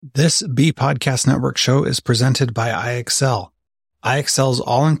This B Podcast Network show is presented by iExcel. iExcel's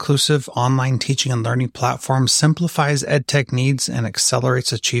all-inclusive online teaching and learning platform simplifies edtech needs and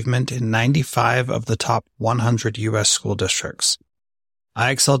accelerates achievement in 95 of the top 100 U.S. school districts.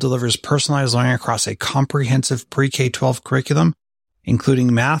 iExcel delivers personalized learning across a comprehensive pre-K-12 curriculum,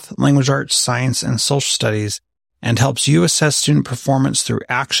 including math, language arts, science, and social studies, and helps you assess student performance through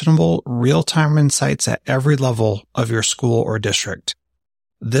actionable, real-time insights at every level of your school or district.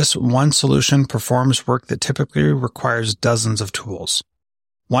 This one solution performs work that typically requires dozens of tools.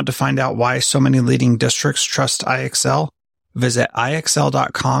 Want to find out why so many leading districts trust iExcel? Visit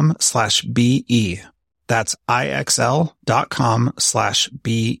iexcel.com/BE. That's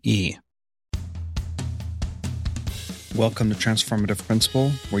iexcel.com/BE. Welcome to Transformative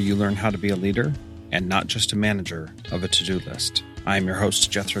Principal, where you learn how to be a leader and not just a manager of a to-do list. I am your host,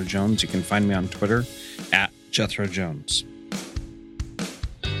 Jethro Jones. You can find me on Twitter at Jethro Jones.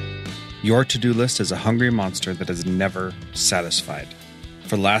 Your to-do list is a hungry monster that is never satisfied.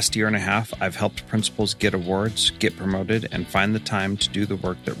 For the last year and a half, I've helped principals get awards, get promoted, and find the time to do the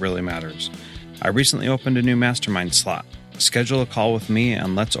work that really matters. I recently opened a new mastermind slot. Schedule a call with me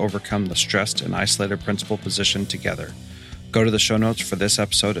and let's overcome the stressed and isolated principal position together. Go to the show notes for this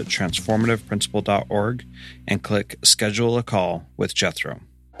episode at transformativeprincipal.org and click Schedule a Call with Jethro.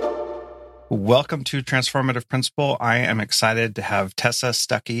 Welcome to Transformative Principal. I am excited to have Tessa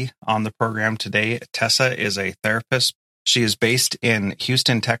Stuckey on the program today. Tessa is a therapist. She is based in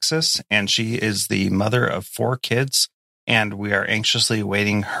Houston, Texas, and she is the mother of 4 kids. And we are anxiously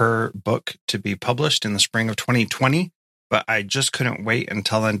awaiting her book to be published in the spring of 2020. But I just couldn't wait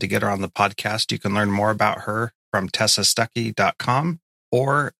until then to get her on the podcast. You can learn more about her from tessastuckey.com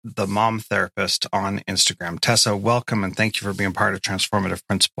or the Mom Therapist on Instagram. Tessa, welcome and thank you for being part of Transformative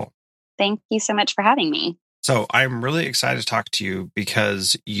Principal. Thank you so much for having me. So I'm really excited to talk to you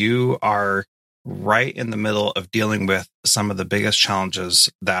because you are right in the middle of dealing with some of the biggest challenges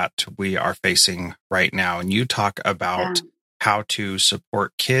that we are facing right now. And you talk about how to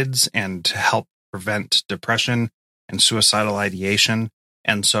support kids and to help prevent depression and suicidal ideation.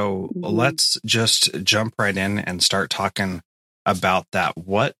 And so let's just jump right in and start talking about that.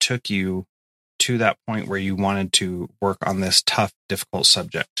 What took you to that point where you wanted to work on this tough, difficult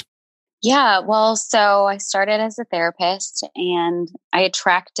subject? Yeah, well, so I started as a therapist and I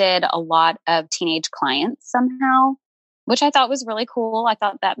attracted a lot of teenage clients somehow, which I thought was really cool. I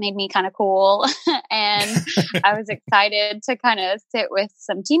thought that made me kind of cool. And I was excited to kind of sit with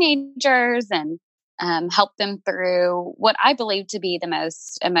some teenagers and help them through what I believe to be the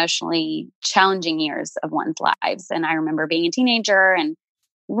most emotionally challenging years of one's lives. And I remember being a teenager and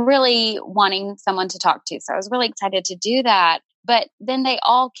really wanting someone to talk to. So I was really excited to do that. But then they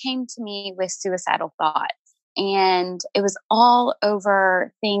all came to me with suicidal thoughts. And it was all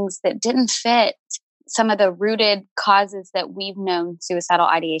over things that didn't fit some of the rooted causes that we've known suicidal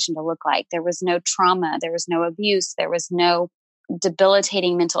ideation to look like. There was no trauma. There was no abuse. There was no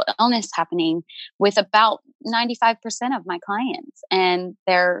debilitating mental illness happening with about 95% of my clients. And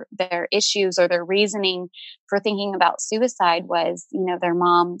their issues or their reasoning for thinking about suicide was, their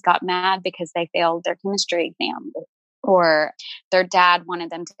mom got mad because they failed their chemistry exam, or their dad wanted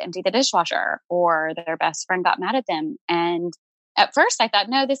them to empty the dishwasher, or their best friend got mad at them. And at first I thought,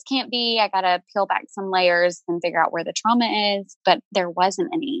 no, this can't be. I got to peel back some layers and figure out where the trauma is, but there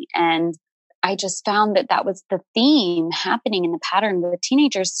wasn't any. And I just found that was the theme happening in the pattern with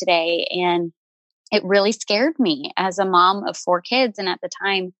teenagers today. And it really scared me as a mom of 4 kids. And at the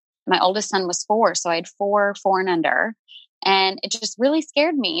time, my oldest son was 4. So I had 4 and under. And it just really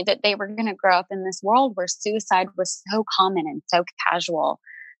scared me that they were going to grow up in this world where suicide was so common and so casual.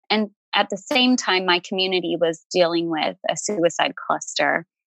 And at the same time, my community was dealing with a suicide cluster,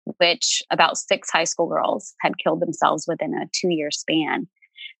 which about 6 high school girls had killed themselves within a 2-year span.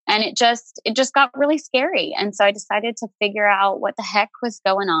 And it just got really scary. And so I decided to figure out what the heck was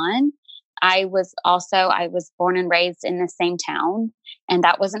going on. I was born and raised in the same town, and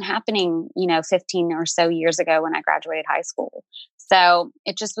that wasn't happening, 15 or so years ago when I graduated high school. So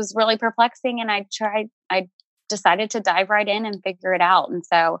it just was really perplexing. And I decided to dive right in and figure it out. And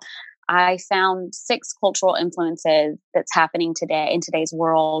so I found 6 cultural influences that's happening today in today's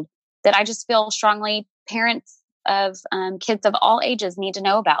world that I just feel strongly parents of kids of all ages need to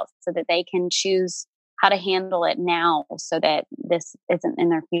know about so that they can choose how to handle it now so that this isn't in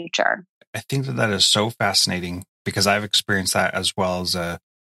their future. I think that is so fascinating because I've experienced that as well as a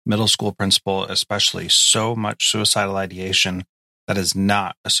middle school principal, especially so much suicidal ideation that is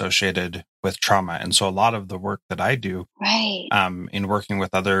not associated with trauma. And so a lot of the work that I do in working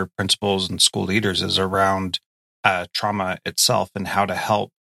with other principals and school leaders is around trauma itself and how to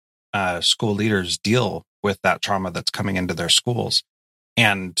help school leaders deal with that trauma that's coming into their schools.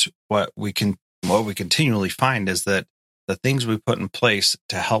 And what we continually find is that the things we put in place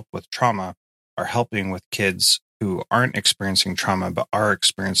to help with trauma are helping with kids who aren't experiencing trauma, but are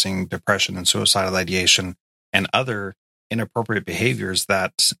experiencing depression and suicidal ideation and other inappropriate behaviors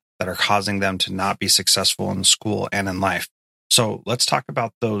that are causing them to not be successful in school and in life. So let's talk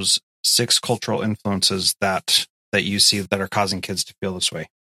about those 6 cultural influences that you see that are causing kids to feel this way.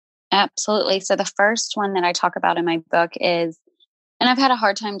 Absolutely. So the first one that I talk about in my book is, and I've had a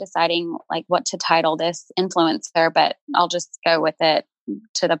hard time deciding like what to title this influencer, but I'll just go with it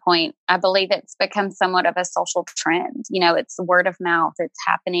to the point. I believe it's become somewhat of a social trend. It's word of mouth. It's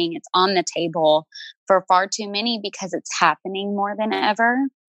happening. It's on the table for far too many because it's happening more than ever.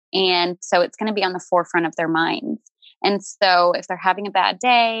 And so it's going to be on the forefront of their minds. And so if they're having a bad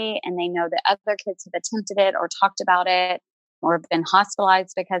day and they know that other kids have attempted it or talked about it or have been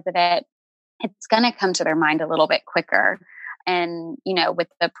hospitalized because of it, it's going to come to their mind a little bit quicker. And, with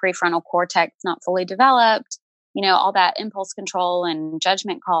the prefrontal cortex not fully developed, all that impulse control and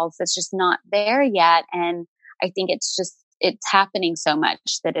judgment calls, it's just not there yet. And I think it's happening so much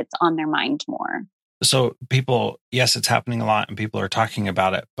that it's on their mind more. So people, yes, it's happening a lot and people are talking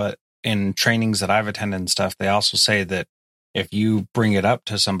about it, but in trainings that I've attended and stuff, they also say that if you bring it up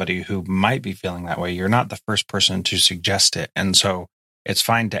to somebody who might be feeling that way, you're not the first person to suggest it. And so it's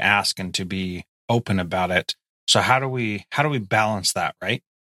fine to ask and to be open about it. So how do we balance that, right?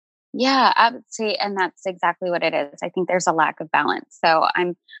 Yeah, absolutely. And that's exactly what it is. I think there's a lack of balance. So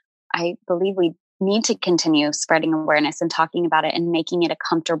I believe we need to continue spreading awareness and talking about it and making it a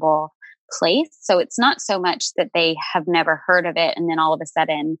comfortable place. So it's not so much that they have never heard of it and then all of a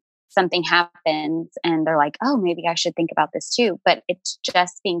sudden something happens and they're like, oh, maybe I should think about this too. But it's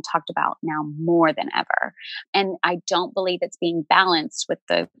just being talked about now more than ever. And I don't believe it's being balanced with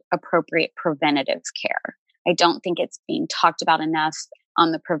the appropriate preventative care. I don't think it's being talked about enough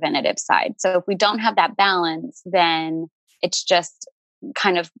on the preventative side. So if we don't have that balance, then it's just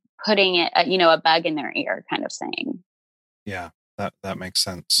kind of putting it, a bug in their ear kind of thing. Yeah, that makes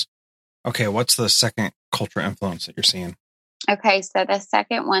sense. Okay, what's the second cultural influence that you're seeing? Okay, so the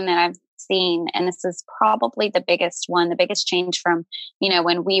second one that I've seen, and this is probably the biggest one, the biggest change from,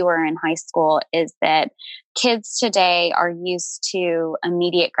 when we were in high school, is that kids today are used to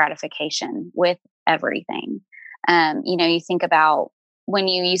immediate gratification with everything. You think about when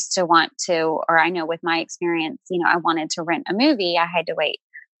you used to want to, or I know with my experience, I wanted to rent a movie. I had to wait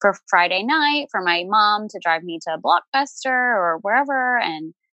for Friday night for my mom to drive me to Blockbuster or wherever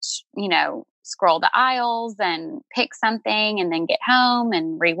and, scroll the aisles and pick something and then get home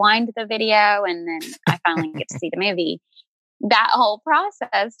and rewind the video. And then I finally get to see the movie. That whole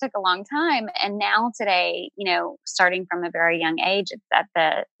process took a long time. And now today, starting from a very young age, it's at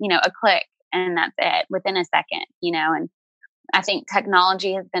the, a click and that's it within a second, and I think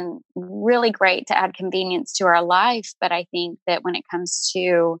technology has been really great to add convenience to our life. But I think that when it comes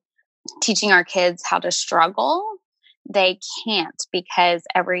to teaching our kids how to struggle, they can't because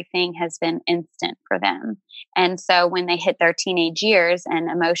everything has been instant for them. And so when they hit their teenage years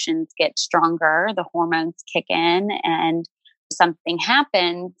and emotions get stronger, the hormones kick in and something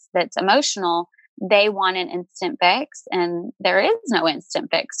happens that's emotional, they want an instant fix. And there is no instant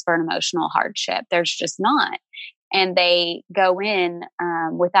fix for an emotional hardship. There's just not. And they go in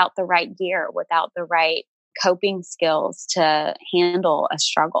without the right gear, without the right coping skills to handle a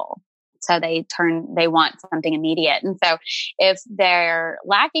struggle. So they want something immediate. And so if they're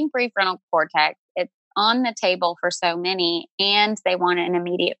lacking prefrontal cortex, it's on the table for so many and they want an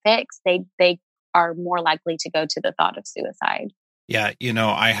immediate fix, they are more likely to go to the thought of suicide. Yeah.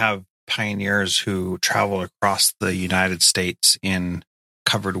 I have pioneers who travel across the United States in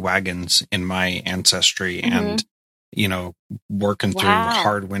covered wagons in my ancestry and, working through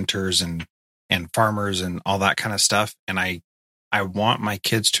hard winters and farmers and all that kind of stuff. And I want my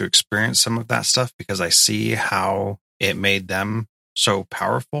kids to experience some of that stuff because I see how it made them so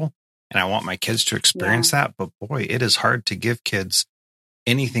powerful. And I want my kids to experience that. But boy, it is hard to give kids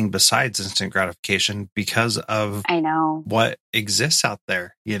anything besides instant gratification because of what exists out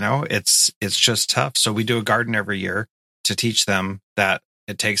there. It's just tough. So we do a garden every year to teach them that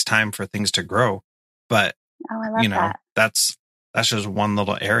it takes time for things to grow. But, I love that. That's just one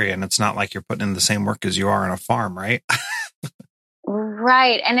little area. And it's not like you're putting in the same work as you are on a farm, right?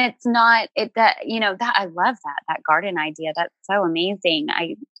 Right. And it's not that I love that garden idea. That's so amazing.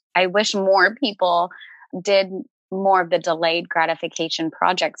 I wish more people did more of the delayed gratification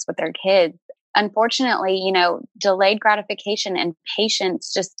projects with their kids. Unfortunately, delayed gratification and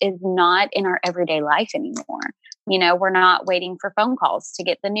patience just is not in our everyday life anymore. We're not waiting for phone calls to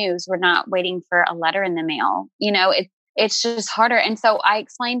get the news. We're not waiting for a letter in the mail. It's just harder. And so I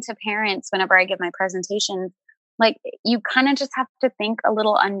explain to parents whenever I give my presentations, like, you kind of just have to think a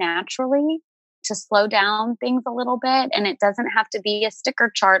little unnaturally to slow down things a little bit. And it doesn't have to be a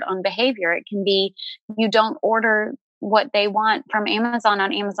sticker chart on behavior. It can be, you don't order what they want from Amazon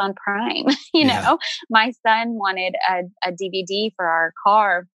on Amazon Prime. My son wanted a DVD for our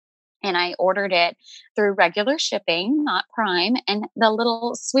car, and I ordered it through regular shipping, not Prime. And the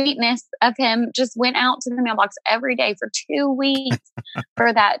little sweetness of him just went out to the mailbox every day for 2 weeks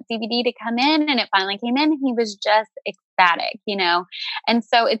for that DVD to come in. And it finally came in. He was just ecstatic, And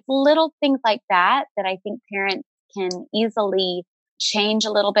so it's little things like that I think parents can easily change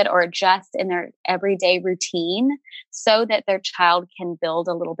a little bit or adjust in their everyday routine so that their child can build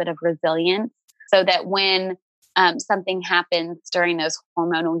a little bit of resilience, so that when something happens during those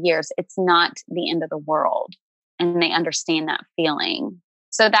hormonal years, it's not the end of the world, and they understand that feeling.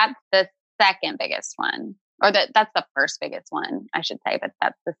 So that's the second biggest one, or that's the first biggest one, I should say, but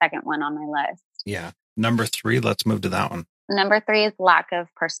that's the second one on my list. Yeah. Number 3, let's move to that one. Number 3 is lack of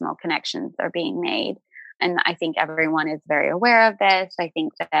personal connections are being made. And I think everyone is very aware of this. I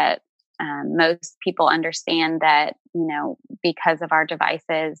think that most people understand that, because of our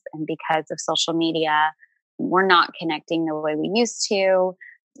devices and because of social media, we're not connecting the way we used to.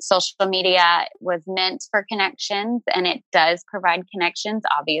 Social media was meant for connections, and it does provide connections.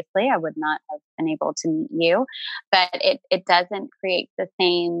 Obviously, I would not have been able to meet you, but it doesn't create the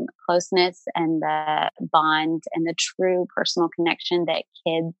same closeness and the bond and the true personal connection that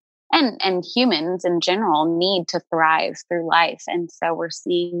kids and humans in general need to thrive through life. And so we're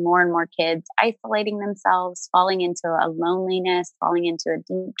seeing more and more kids isolating themselves, falling into a loneliness, falling into a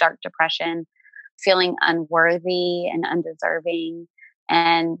deep, dark depression, feeling unworthy and undeserving,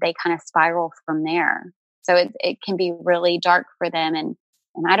 and they kind of spiral from there. So it can be really dark for them. And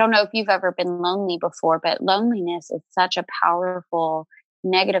I don't know if you've ever been lonely before, but loneliness is such a powerful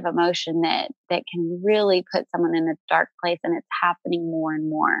negative emotion that can really put someone in a dark place, and it's happening more and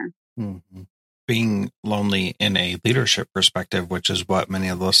more. Mm-hmm. Being lonely in a leadership perspective, which is what many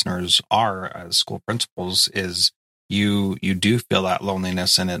of the listeners are as school principals, is you do feel that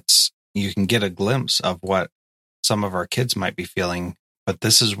loneliness, and you can get a glimpse of what some of our kids might be feeling. But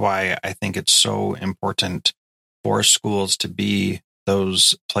this is why I think it's so important for schools to be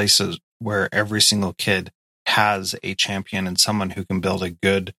those places where every single kid has a champion and someone who can build a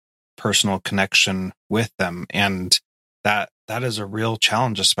good personal connection with them. And that is a real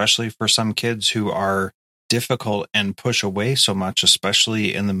challenge, especially for some kids who are difficult and push away so much,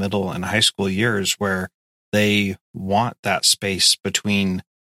 especially in the middle and high school years, where they want that space between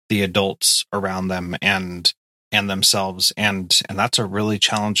the adults around them and themselves. And that's a really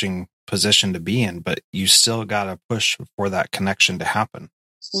challenging position to be in, but you still got to push for that connection to happen.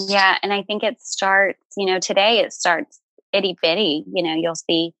 Yeah. And I think it starts, today it starts itty bitty. You'll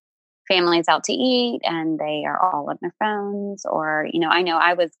see families out to eat and they are all on their phones, or, I know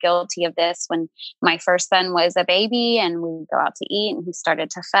I was guilty of this when my first son was a baby and we would go out to eat and he started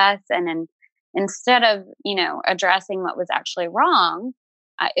to fuss. And then instead of, addressing what was actually wrong,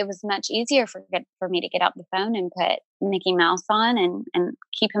 it was much easier for me to get out the phone and put Mickey Mouse on and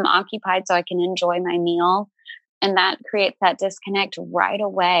keep him occupied so I can enjoy my meal. And that creates that disconnect right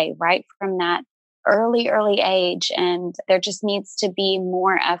away, right from that early age. And there just needs to be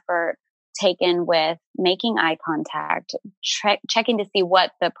more effort taken with making eye contact, checking to see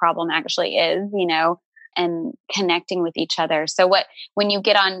what the problem actually is, and connecting with each other. So when you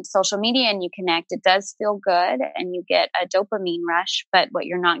get on social media and you connect, it does feel good and you get a dopamine rush, but what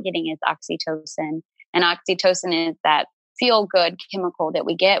you're not getting is oxytocin. And oxytocin is that feel good chemical that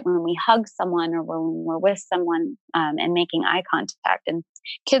we get when we hug someone or when we're with someone and making eye contact. And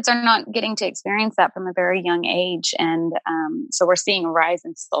kids are not getting to experience that from a very young age. And so we're seeing a rise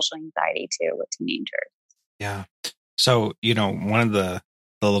in social anxiety too with teenagers. Yeah. So, one of the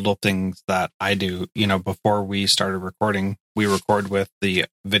little things that I do, before we started recording, we record with the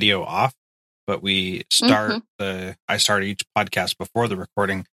video off, but we start I start each podcast before the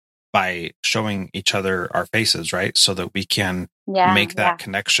recording by showing each other our faces, right? So that we can make that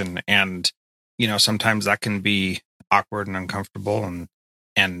connection. And, sometimes that can be awkward and uncomfortable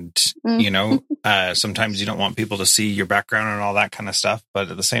and sometimes you don't want people to see your background and all that kind of stuff. But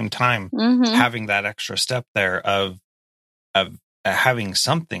at the same time, having that extra step there of having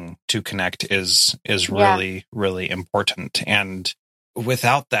something to connect is really, really important. And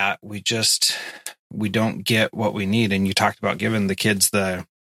without that, we don't get what we need. And you talked about giving the kids the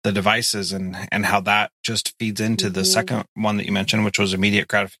devices and how that just feeds into the second one that you mentioned, which was immediate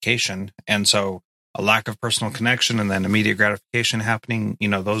gratification. And so a lack of personal connection and then immediate gratification happening,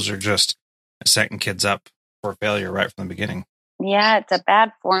 those are just setting kids up for failure right from the beginning. Yeah, it's a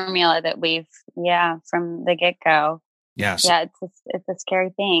bad formula that from the get-go. Yes. Yeah, it's a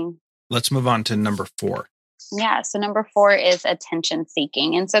scary thing. Let's move on to number 4. Yeah, so number 4 is attention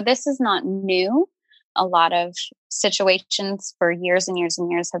seeking. And so this is not new. A lot of situations for years and years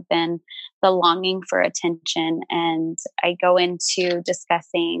and years have been the longing for attention. And I go into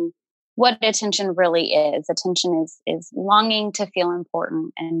discussing what attention really is. Attention is longing to feel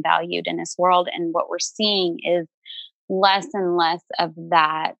important and valued in this world. And what we're seeing is less and less of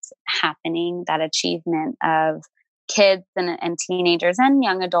that happening, that achievement of kids and teenagers and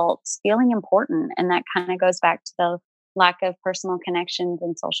young adults feeling important. And that kind of goes back to the lack of personal connections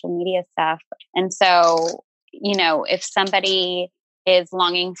and social media stuff. And so, if somebody is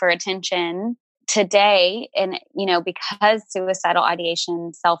longing for attention today, and, because suicidal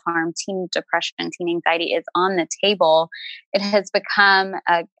ideation, self-harm, teen depression, teen anxiety is on the table, it has become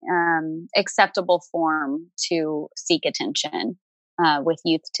a acceptable form to seek attention with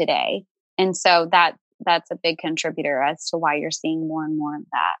youth today. And so that's a big contributor as to why you're seeing more and more of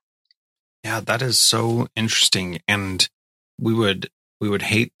that. Yeah, that is so interesting. And we would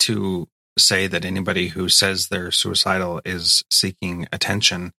hate to say that anybody who says they're suicidal is seeking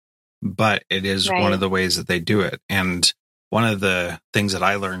attention, but it is one of the ways that they do it. And one of the things that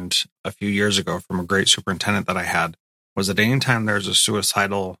I learned a few years ago from a great superintendent that I had was that anytime there's a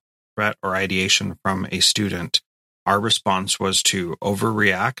suicidal threat or ideation from a student, our response was to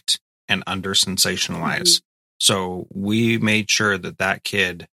overreact and under sensationalize. Mm-hmm. So we made sure that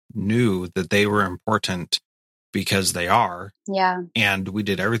kid knew that they were important because they are. Yeah. And we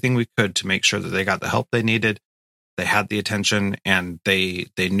did everything we could to make sure that they got the help they needed. They had the attention and they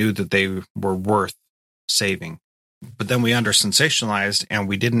knew that they were worth saving. But then we under sensationalized and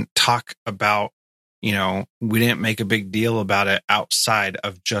we didn't talk about, we didn't make a big deal about it outside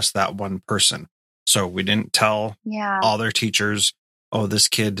of just that one person. So we didn't tell all their teachers, oh, this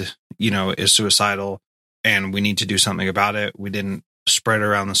kid, is suicidal and we need to do something about it. We didn't spread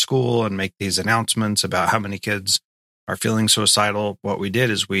around the school and make these announcements about how many kids are feeling suicidal. What we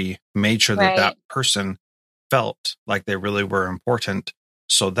did is we made sure that person felt like they really were important,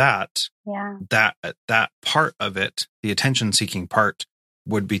 so that that part of it, the attention seeking part,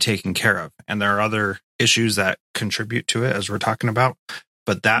 would be taken care of. And there are other issues that contribute to it, as we're talking about.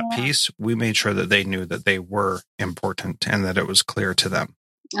 But that piece, we made sure that they knew that they were important and that it was clear to them.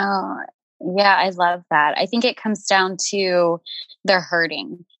 Oh, yeah, I love that. I think it comes down to they're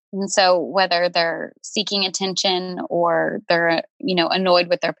hurting. And so whether they're seeking attention or they're, annoyed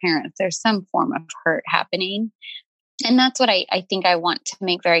with their parents, there's some form of hurt happening. And that's what I think I want to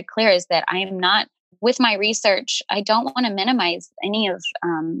make very clear is that I am not, with my research, I don't want to minimize any of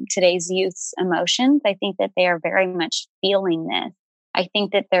today's youth's emotions. I think that they are very much feeling this. I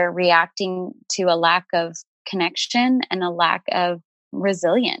think that they're reacting to a lack of connection and a lack of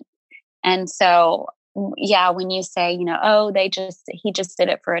resilience. And so, when you say, he just did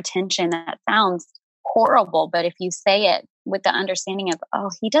it for attention, that sounds horrible. But if you say it with the understanding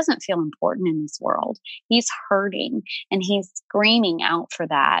of, he doesn't feel important in this world, he's hurting and he's screaming out for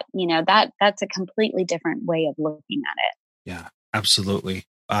that, that's a completely different way of looking at it. Yeah, absolutely.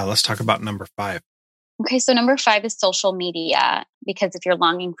 Let's talk about number 5. Okay, so number 5 is social media, because if you're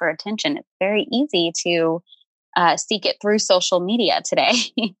longing for attention, it's very easy to seek it through social media today.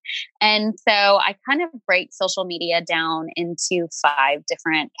 And so I kind of break social media down into 5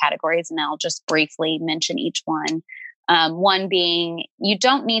 different categories, and I'll just briefly mention each one. One being, you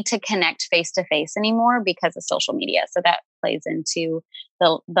don't need to connect face-to-face anymore because of social media. So that plays into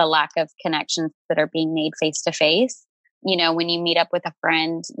the lack of connections that are being made face-to-face. When you meet up with a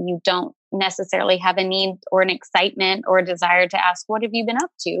friend, you don't necessarily have a need or an excitement or a desire to ask, what have you been up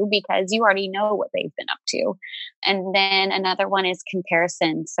to? Because you already know what they've been up to. And then another one is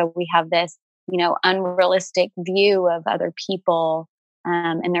comparison. So we have this, unrealistic view of other people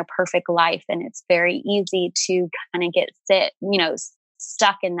and their perfect life. And it's very easy to kind of get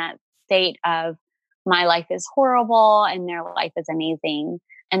stuck in that state of my life is horrible and their life is amazing.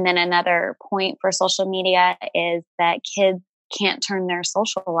 And then another point for social media is that kids can't turn their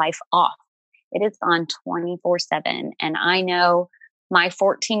social life off. It is on 24/7. And I know my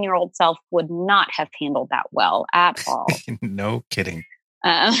 14-year-old self would not have handled that well at all. No kidding.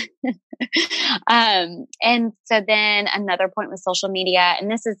 And so then another point with social media, and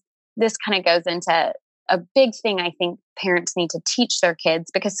this kind of goes into a big thing I think parents need to teach their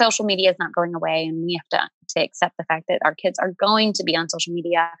kids, because social media is not going away and we have to accept the fact that our kids are going to be on social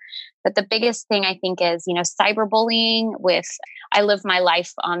media. But the biggest thing I think is, cyberbullying I live my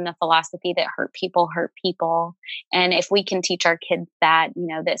life on the philosophy that hurt people. And if we can teach our kids that,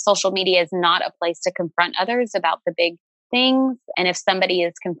 that social media is not a place to confront others about the big things. And if somebody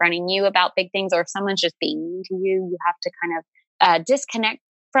is confronting you about big things, or if someone's just being mean to you, you have to kind of disconnect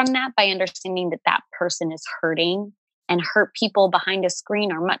from that by understanding that that person is hurting, and hurt people behind a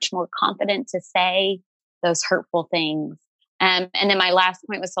screen are much more confident to say those hurtful things. And then my last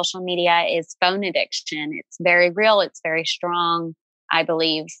point with social media is phone addiction. It's very real. It's very strong. I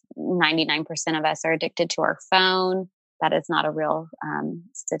believe 99% of us are addicted to our phone. That is not a real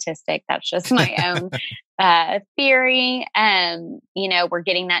statistic. That's just my own theory. We're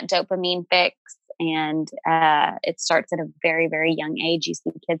getting that dopamine fix. And it starts at a very, very young age. You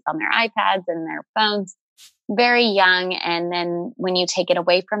see kids on their iPads and their phones very young. And then when you take it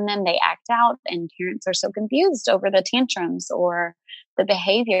away from them, they act out, and parents are so confused over the tantrums or the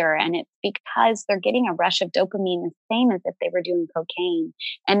behavior. And it's because they're getting a rush of dopamine, the same as if they were doing cocaine,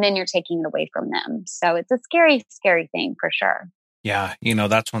 and then you're taking it away from them. So it's a scary, scary thing for sure. Yeah.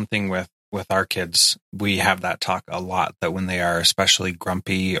 That's one thing with our kids. We have that talk a lot, that when they are especially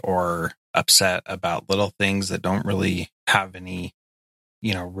grumpy or upset about little things that don't really have any,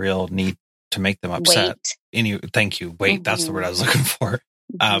 real need to make them upset. Thank you. Wait, that's the word I was looking for.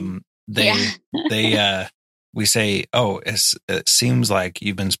 We say, it seems like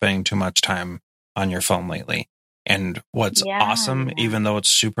you've been spending too much time on your phone lately. And what's awesome, even though it's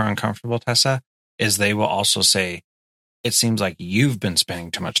super uncomfortable, Tessa, is they will also say, it seems like you've been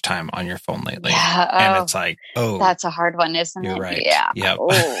spending too much time on your phone lately. Yeah. And it's like, that's a hard one, isn't it? You're right. Yeah. Yep.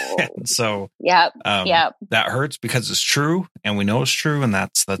 So that hurts because it's true, and we know it's true, and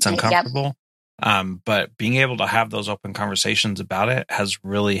that's uncomfortable. But being able to have those open conversations about it has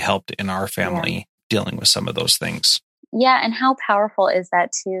really helped in our family dealing with some of those things. Yeah. And how powerful is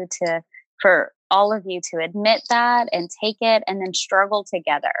that too, for all of you to admit that and take it and then struggle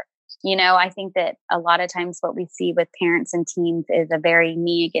together. I think that a lot of times what we see with parents and teens is a very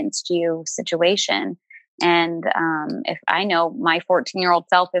me against you situation. And if I know my 14-year-old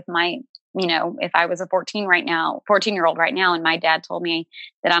self, if I was a 14-year-old right now, and my dad told me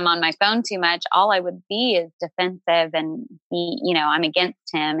that I'm on my phone too much, all I would be is defensive, and I'm against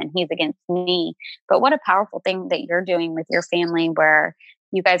him and he's against me. But what a powerful thing that you're doing with your family, where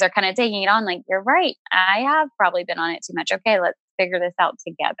you guys are kind of taking it on. Like, you're right. I have probably been on it too much. Okay, let's figure this out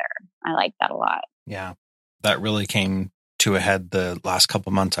together. I like that a lot. Yeah. That really came to a head the last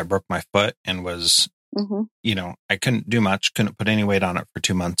couple months. I broke my foot and was, I couldn't do much, couldn't put any weight on it for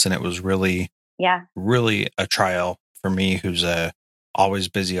 2 months. And it was really, really a trial for me, who's always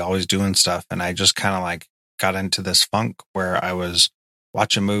busy, always doing stuff. And I just kind of got into this funk where I was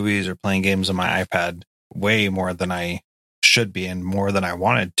watching movies or playing games on my iPad way more than I should be, and more than I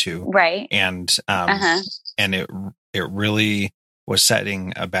wanted to. Right. And, and it really was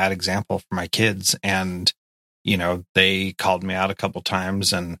setting a bad example for my kids. And, they called me out a couple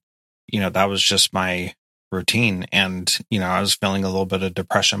times, and, that was just my routine. And, I was feeling a little bit of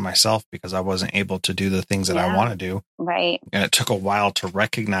depression myself because I wasn't able to do the things that I want to do. Right. And it took a while to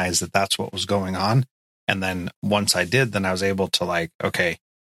recognize that that's what was going on. And then once I did, then I was able to okay,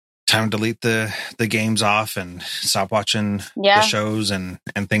 time to delete the games off and stop watching the shows and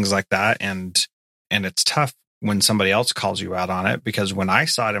things like that. And it's tough when somebody else calls you out on it, because when I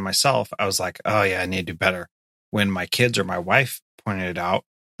saw it in myself, I was like, oh yeah, I need to do better. When my kids or my wife pointed it out,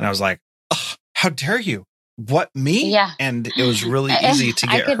 and I was like, oh, how dare you? What, me? Yeah. And it was really easy to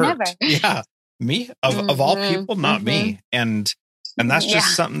get hurt. Never. Yeah. Me of all people, not me. And that's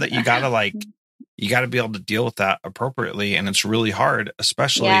just something that you gotta you got to be able to deal with that appropriately. And it's really hard,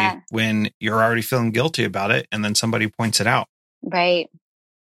 especially when you're already feeling guilty about it, and then somebody points it out. Right.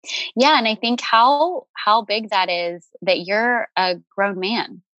 Yeah. And I think how big that is, that you're a grown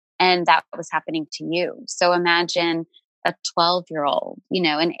man and that was happening to you. So imagine a 12-year-old,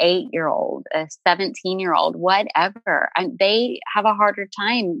 an 8-year-old, a 17-year-old, whatever. And they have a harder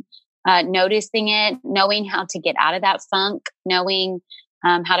time noticing it, knowing how to get out of that funk, knowing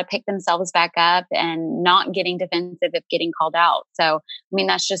how to pick themselves back up, and not getting defensive if getting called out. So,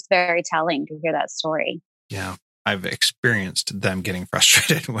 that's just very telling to hear that story. Yeah. I've experienced them getting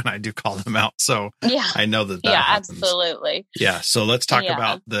frustrated when I do call them out. So I know that happens. Absolutely. Yeah. So let's talk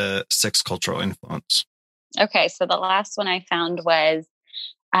about the 6th cultural influence. Okay. So the last one I found was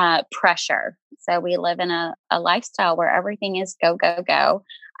pressure. So we live in a lifestyle where everything is go, go, go.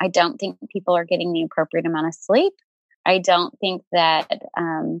 I don't think people are getting the appropriate amount of sleep. I don't think that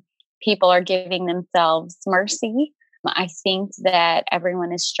people are giving themselves mercy. I think that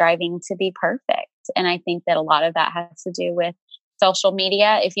everyone is striving to be perfect. And I think that a lot of that has to do with social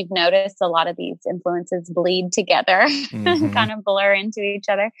media. If you've noticed, a lot of these influences bleed together and kind of blur into each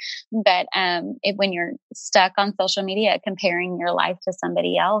other. But when you're stuck on social media, comparing your life to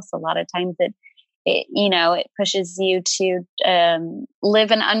somebody else, a lot of times it pushes you to live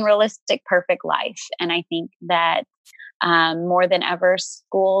an unrealistic, perfect life. And I think that more than ever,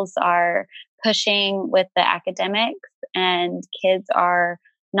 schools are pushing with the academics, and kids are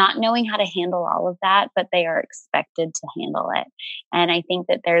not knowing how to handle all of that, but they are expected to handle it. And I think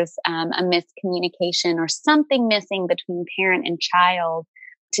that there's a miscommunication or something missing between parent and child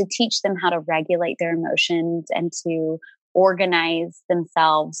to teach them how to regulate their emotions and to organize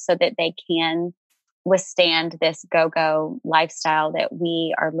themselves so that they can withstand this go-go lifestyle that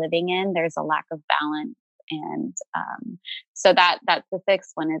we are living in. There's a lack of balance. And so that's the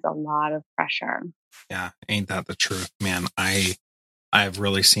sixth one, is a lot of pressure. Yeah. Ain't that the truth, man? I've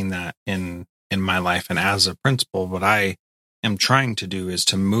really seen that in my life. And as a principal, what I am trying to do is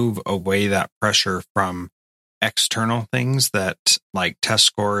to move away that pressure from external things that like test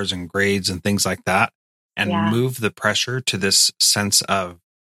scores and grades and things like that, and move the pressure to this sense of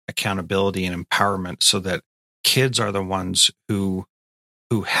accountability and empowerment, so that kids are the ones who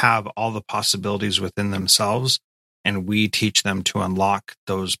have all the possibilities within themselves, and we teach them to unlock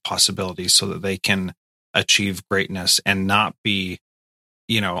those possibilities so that they can achieve greatness and not be,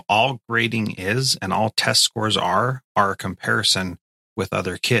 all grading is and all test scores are a comparison with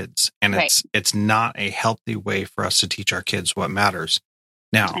other kids. And it's not a healthy way for us to teach our kids what matters.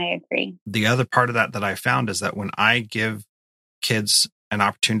 Now, I agree. The other part of that I found is that when I give kids an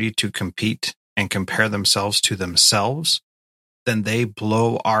opportunity to compete and compare themselves to themselves, then they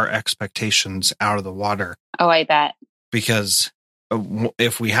blow our expectations out of the water. Oh, I bet. Because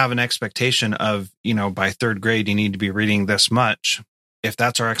if we have an expectation of, by third grade, you need to be reading this much. If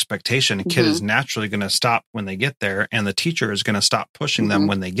that's our expectation, a kid is naturally going to stop when they get there, and the teacher is going to stop pushing them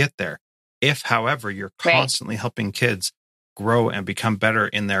when they get there. If, however, you're constantly helping kids grow and become better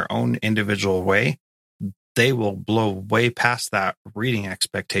in their own individual way, they will blow way past that reading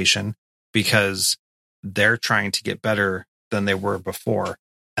expectation because they're trying to get better than they were before.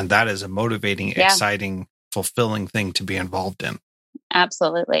 And that is a motivating, exciting, fulfilling thing to be involved in.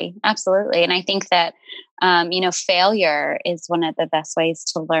 Absolutely. Absolutely. And I think that, failure is one of the best ways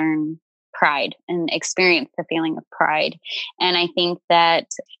to learn pride and experience the feeling of pride. And I think that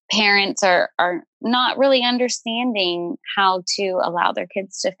parents are not really understanding how to allow their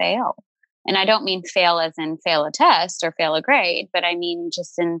kids to fail. And I don't mean fail as in fail a test or fail a grade, but I mean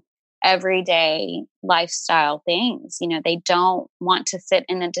just in everyday lifestyle things. They don't want to sit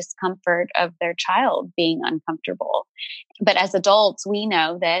in the discomfort of their child being uncomfortable. But as adults, we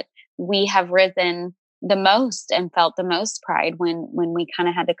know that we have risen the most and felt the most pride when we kind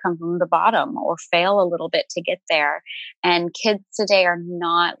of had to come from the bottom or fail a little bit to get there. And kids today are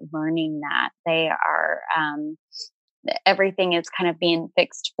not learning that. They are, everything is kind of being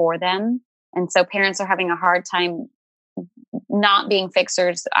fixed for them. And so parents are having a hard time not being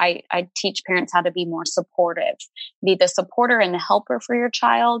fixers. I teach parents how to be more supportive, be the supporter and the helper for your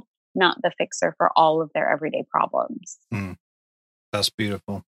child, not the fixer for all of their everyday problems. That's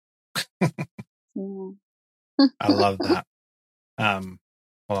beautiful. I love that. Hold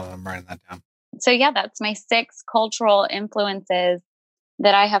on, I'm writing that down. So that's my 6 cultural influences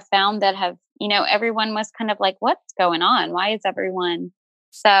that I have found that have, everyone was kind of like, what's going on? Why is everyone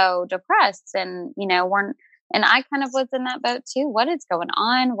so depressed? And, and I kind of was in that boat too. What is going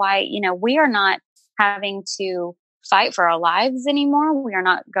on? Why, we are not having to fight for our lives anymore. We are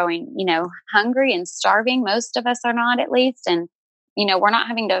not going, hungry and starving. Most of us are not, at least. And, we're not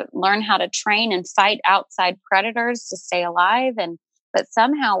having to learn how to train and fight outside predators to stay alive. But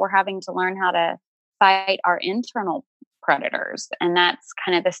somehow we're having to learn how to fight our internal predators. And that's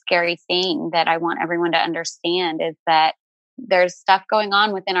kind of the scary thing that I want everyone to understand, is that there's stuff going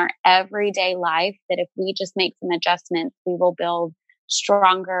on within our everyday life that if we just make some adjustments, we will build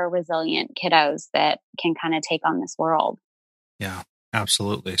stronger, resilient kiddos that can kind of take on this world. Yeah,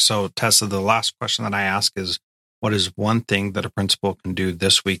 absolutely. So Tessa, the last question that I ask is, what is one thing that a principal can do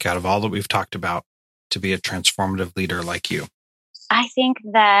this week out of all that we've talked about to be a transformative leader like you? I think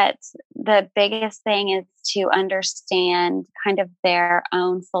that the biggest thing is to understand kind of their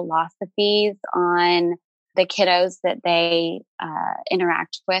own philosophies on the kiddos that they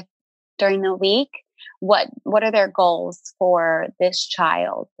interact with during the week. What are their goals for this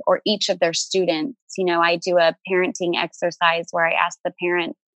child or each of their students? I do a parenting exercise where I ask the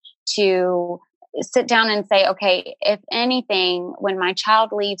parent to sit down and say, okay, if anything, when my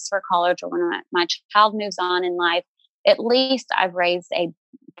child leaves for college or when my child moves on in life, at least I've raised a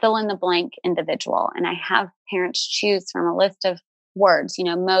fill in the blank individual, and I have parents choose from a list of words,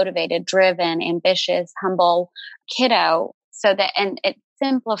 motivated, driven, ambitious, humble, kiddo, and it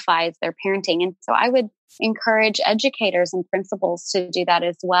simplifies their parenting. And so I would encourage educators and principals to do that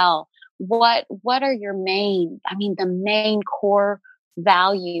as well. What are your the main core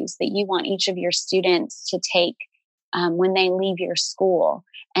values that you want each of your students to take when they leave your school,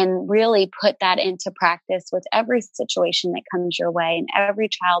 and really put that into practice with every situation that comes your way and every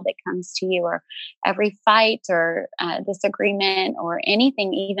child that comes to you, or every fight or disagreement or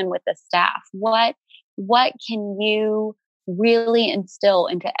anything, even with the staff. What can you really instill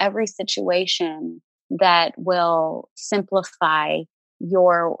into every situation that will simplify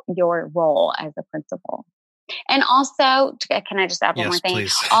your role as a principal? And also, can I just add one more thing?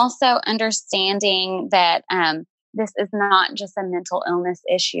 Please. Also, understanding that this is not just a mental illness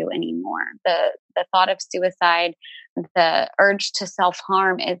issue anymore. The thought of suicide, the urge to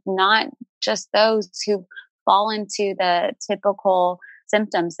self-harm is not just those who fall into the typical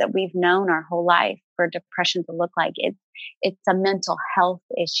symptoms that we've known our whole life for depression to look like. It's a mental health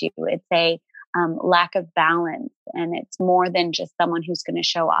issue. It's a lack of balance, and it's more than just someone who's going to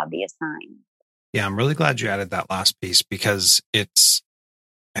show obvious signs. Yeah, I'm really glad you added that last piece, because I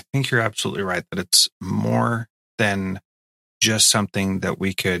think you're absolutely right that it's more than just something that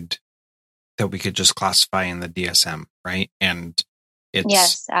we could just classify in the DSM, right? And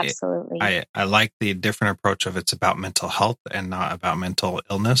yes, absolutely. I like the different approach of it's about mental health and not about mental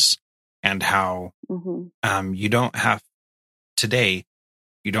illness, and how you don't have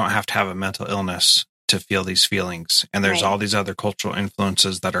to have a mental illness to feel these feelings. And there's all these other cultural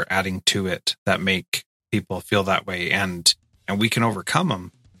influences that are adding to it that make people feel that way. And we can overcome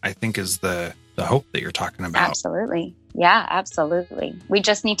them, I think, is the hope that you're talking about. Absolutely. Yeah, absolutely. We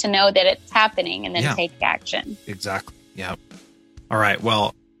just need to know that it's happening and then take action. Exactly. Yeah. All right.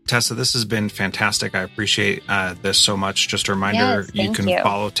 Well, Tessa, this has been fantastic. I appreciate this so much. Just a reminder, you can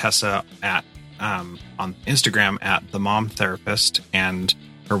follow Tessa on Instagram at The Mom Therapist, and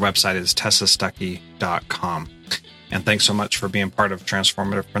her website is tessastuckey.com. And thanks so much for being part of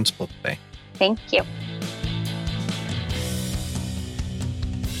Transformative Principal today. Thank you.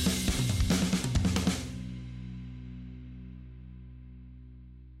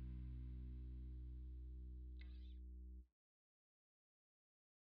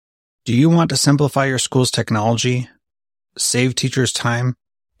 Do you want to simplify your school's technology, save teachers time,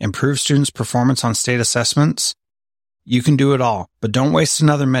 improve students' performance on state assessments? You can do it all, but don't waste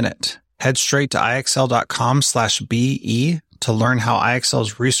another minute. Head straight to ixl.com/BE to learn how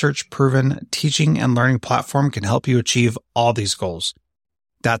IXL's research-proven teaching and learning platform can help you achieve all these goals.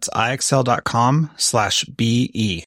 That's ixl.com/BE.